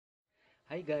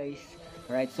Hi guys!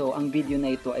 Alright, so ang video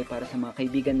na ito ay para sa mga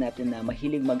kaibigan natin na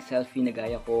mahilig mag-selfie na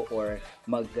gaya ko or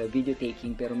mag-video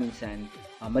taking pero minsan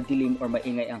madilim or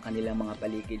maingay ang kanilang mga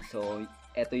paligid. So,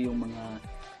 ito yung mga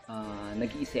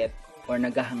nag-iisip or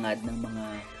naghahangad ng mga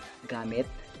gamit.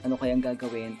 Ano kayang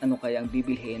gagawin? Ano kayang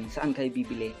bibilhin? Saan kayo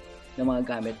bibili ng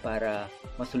mga gamit para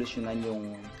masolusyonan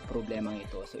yung problemang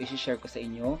ito? So, isi-share ko sa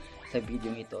inyo sa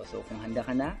video ito. So, kung handa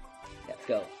ka na, let's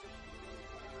go!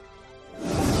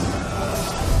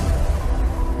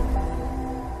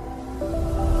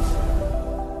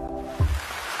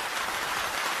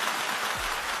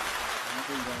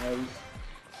 Guys,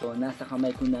 so nasa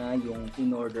kamay ko na yung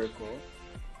in-order ko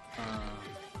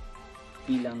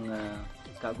bilang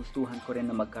kagustuhan ko rin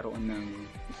na magkaroon ng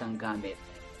isang gamit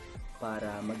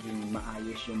para maging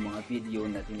maayos yung mga video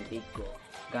na tinitake ko.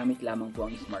 Gamit lamang po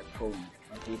ang smartphone.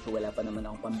 Okay, so wala pa naman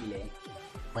akong pambili.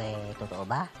 Totoo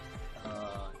ba?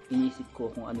 Inisip ko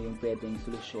kung ano yung pwedeng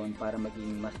solusyon para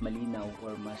maging mas malinaw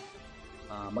or mas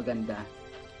maganda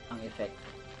ang effect.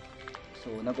 So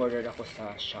nag-order ako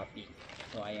sa Shopee.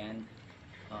 So ayan,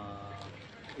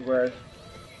 worth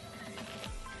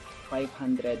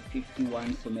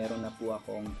 551. So meron na po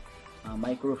akong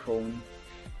microphone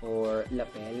or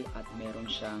lapel at meron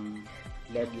siyang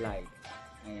LED light.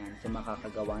 Ayan, so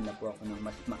makakagawa na po ako ng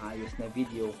mas maayos na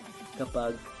video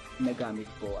kapag nagamit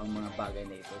po ang mga bagay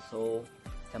na ito. So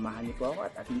samahan niyo po ako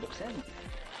at ating buksan.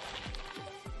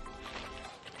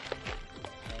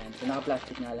 Ayan, so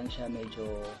naka-plastic nga lang siya, medyo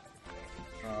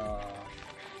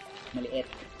maliit,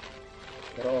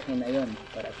 pero okay na yun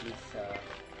para at least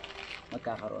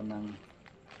magkakaroon ng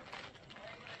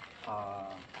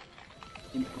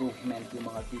improvement yung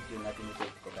mga video na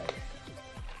tinitake ko guys.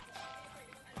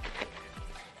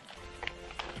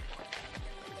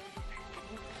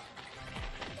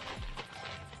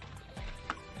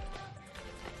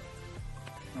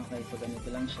 Okay, so ganito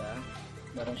lang siya.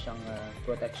 Meron siyang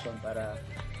protection para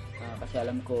kasi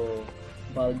alam ko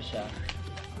bulb siya.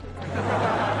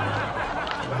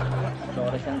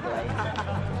 Fluorescent light,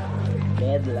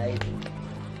 LED light.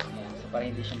 Ayan, so para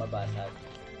hindi siya mabasag.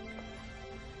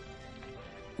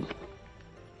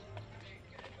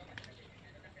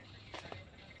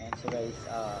 And so guys,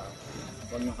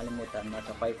 huwag niyong kalimutan,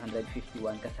 nasa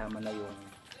 551 kasama na yung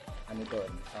ano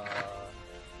doon.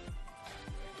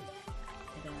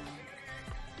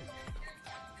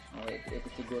 Okay, ito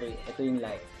siguro, ito yung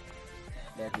light,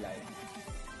 LED light.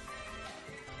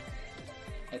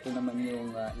 Ito naman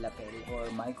yung lapel or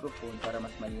microphone para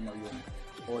mas malinaw yung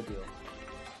audio.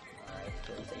 Alright,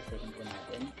 so isa-isahin po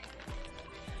natin.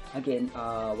 Again,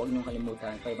 wag niyong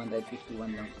kalimutan,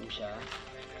 551 lang po siya.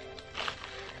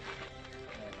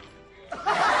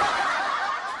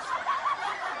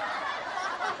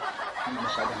 Hindi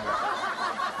masyadong halata.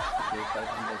 Okay,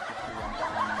 551 pa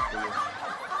naman ito yung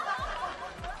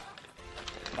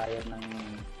bayad ng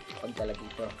pagdala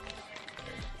dito.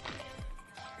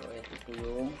 So ito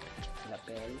yung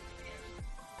lapel.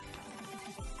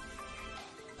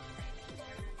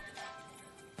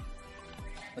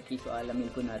 Okay, so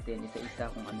alamin ko natin isa-isa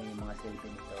kung ano yung mga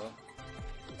silbi nito.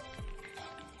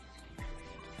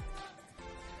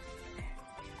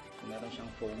 So, meron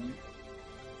siyang phone.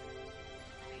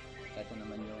 Ito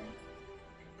naman yung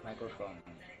microphone.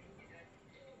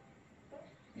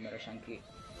 Meron siyang kick.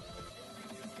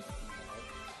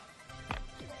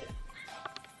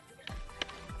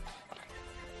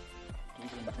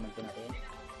 Bakit po natin.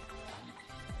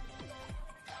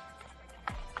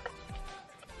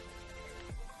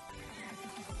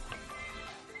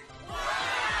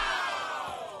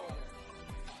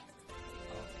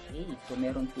 Okay, so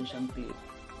meron po siyang clip.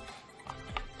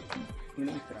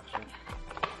 Yun ang instruction.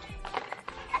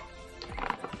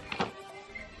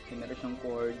 So meron siyang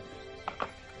cord.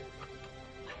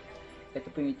 Ito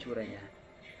po yung itsura niya.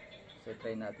 So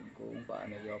try natin kung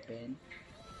paano i-open.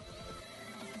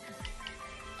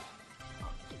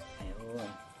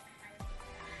 Ayun.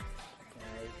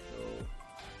 Okay,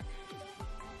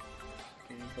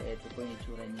 so ito po yung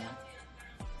itsura niya.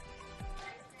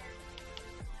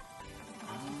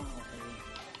 Okay.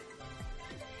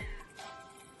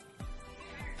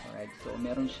 Alright, so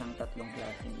meron siyang tatlong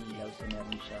klaseng ilaw. So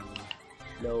meron siyang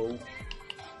low,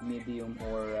 medium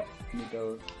or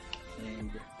middle,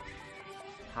 and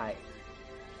high.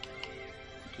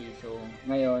 Okay, so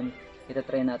ngayon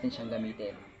itatry natin siyang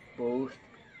gamitin, both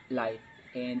light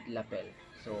and lapel.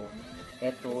 So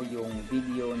ito yung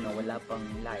video na wala pang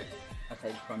light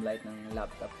aside from light ng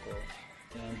laptop ko,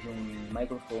 and yung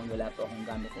microphone wala pa akong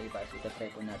gamit na iba. So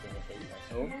itatry po natin isa-isa.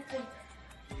 So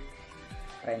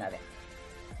try natin.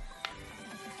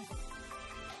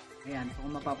 Ayan, so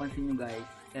kung mapapansin nyo guys,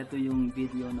 ito yung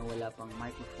video na wala pang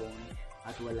microphone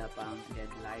at wala pang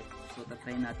LED light. So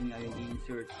tatry natin ngayon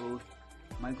i-insert both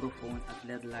microphone at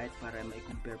LED light para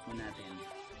mai-compare po natin.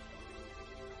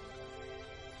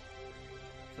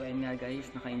 So ayun nga guys,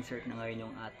 naka-insert na ngayon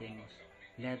yung ating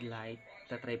LED light.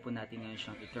 Tatry po natin ngayon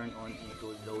siyang i-turn on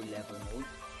into low level mode.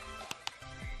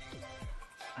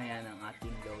 Ayan ang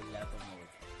ating low level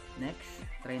mode. Next,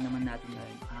 try naman natin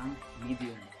ngayon ang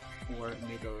medium or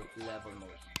middle level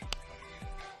mode.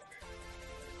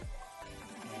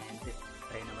 And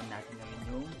try naman natin ngayon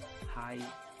yung high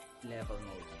level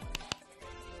mode.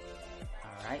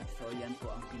 Alright, so yan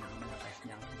po ang pinakamalakas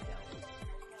niyang ilaw.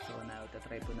 So now,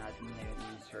 tatry po natin ngayon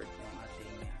insert yung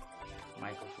ating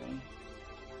microphone.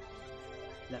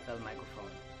 Lapel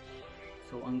microphone.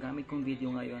 So, ang gamit kong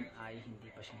video ngayon ay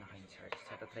hindi pa siya naka-insert.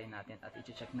 So, tatry natin at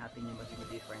i-check natin yung magiging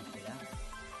difference nila.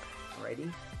 Ready?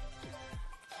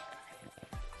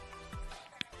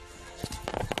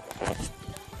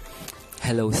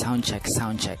 Hello, sound check,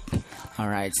 sound check.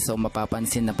 Alright, so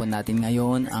mapapansin na po natin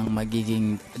ngayon ang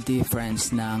magiging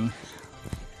difference ng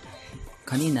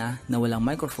kanina na walang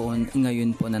microphone,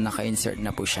 ngayon po na naka-insert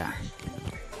na po siya.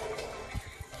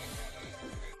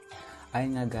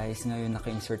 Ayun nga guys, ngayon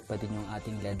naka-insert pa din yung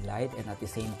ating LED light and at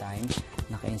the same time,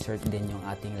 naka-insert din yung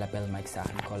ating lapel mic sa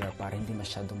aking collar para hindi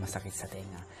masyadong masakit sa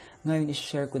tenga. Ngayon,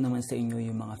 i-share ko naman sa inyo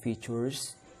yung mga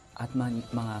features at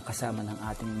mga kasama ng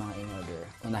ating mga in-order.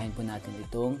 Unahin po natin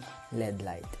itong LED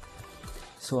light.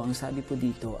 So, ang sabi po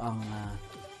dito, ang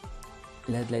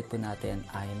LED light po natin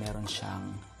ay meron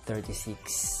siyang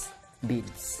 36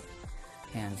 beads.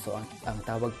 Ayan, so ang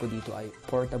tawag po dito ay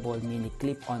Portable Mini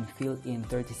Clip-On Fill-In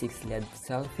 36 LED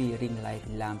Selfie Ring Light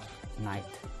Lamp Night.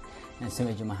 Ayan, so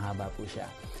medyo mahaba po siya.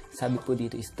 Sabi po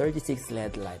dito is 36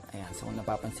 LED light. Ayan, so kung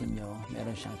napapansin nyo,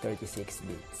 meron siyang 36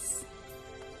 beads.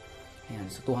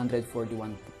 Ayan, so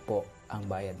 241 po ang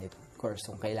bayad nito. Of course,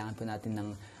 kung kailangan po natin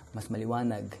ng mas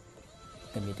maliwanag,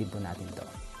 gamitin po natin to.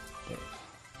 Okay.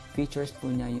 Features po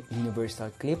niya,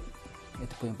 universal clip.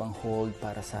 Ito po yung pang-hold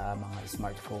para sa mga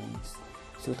smartphones.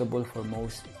 Suitable for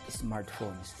most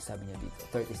smartphones. Sabi niya dito,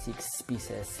 36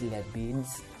 pieces LED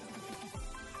beads.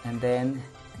 And then,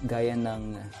 gaya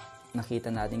ng nakita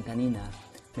natin kanina,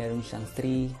 meron siyang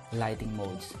 3 lighting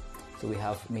modes. So we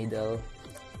have middle,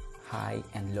 high,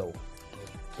 and low. Okay.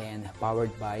 Then,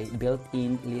 powered by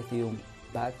built-in lithium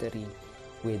battery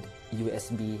with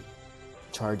USB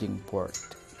charging port.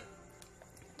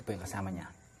 Ito po yung kasama niya.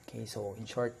 Okay, so in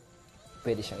short,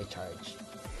 pwede siyang i-charge.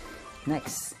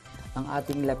 Next, ang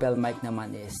ating lapel mic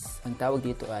naman is, ang tawag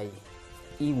dito ay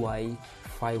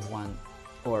EY51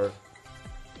 or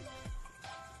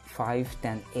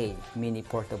 510A Mini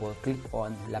Portable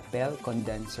Clip-On Lapel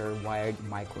Condenser Wired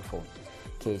Microphone.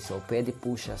 Okay, so pwede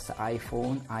po siya sa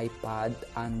iPhone, iPad,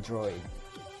 Android,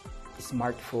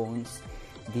 smartphones,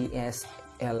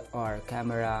 DSLR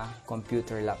camera,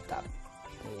 computer, laptop.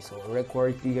 Okay, so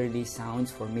record clearly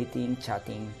sounds for meeting,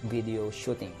 chatting, video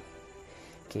shooting.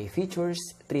 Okay, features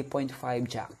 3.5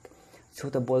 jack,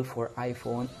 suitable for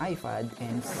iPhone, iPad,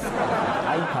 and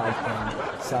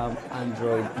some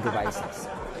Android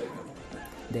devices.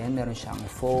 Then meron siyang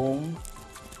foam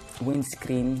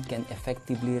windscreen, can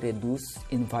effectively reduce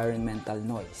environmental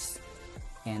noise.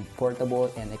 And portable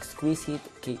and exquisite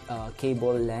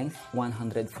cable length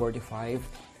 145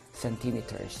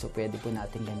 centimeters. So pwede po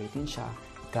natin gamitin siya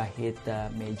kahit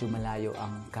medyo malayo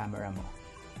ang camera mo.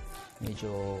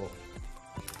 Medyo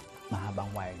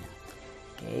mahabang wire na.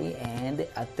 Okay, and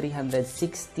a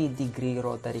 360-degree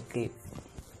rotary clip.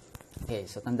 Okay,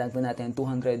 so tandaan po natin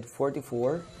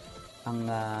 244 ang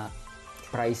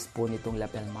price po nitong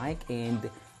lapel mic and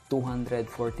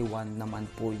 241 naman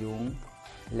po yung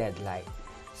LED light.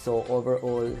 So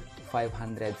overall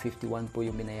 551 po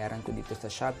yung binayaran ko dito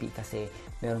sa Shopee kasi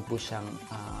meron po siyang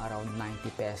around 90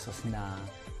 pesos na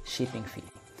shipping fee.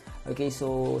 Okay,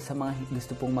 so sa mga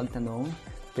gusto pong magtanong,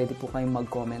 pwede po kayong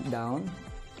mag-comment down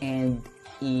and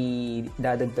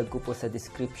idadagdag ko po sa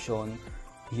description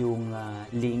yung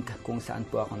link kung saan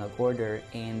po ako nag-order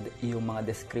and yung mga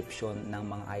description ng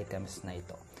mga items na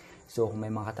ito. So kung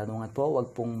may mga katanungan po,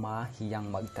 wag pong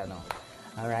mahiyang magtanong.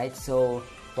 Alright, so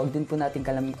wag din po natin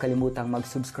kalimutang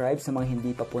mag-subscribe sa mga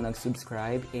hindi pa po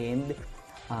nag-subscribe and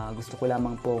gusto ko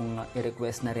lamang pong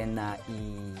i-request na rin na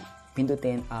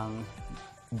pindutin ang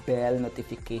bell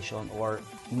notification or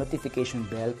notification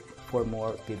bell for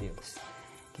more videos.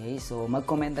 Okay, so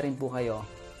mag-comment na rin po kayo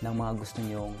ng mga gusto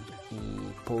nyong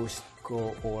i-post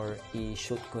ko or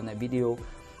i-shoot ko na video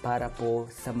para po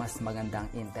sa mas magandang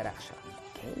interaction.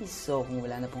 Okay, so kung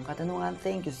wala na pong katanungan,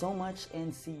 thank you so much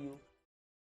and see you.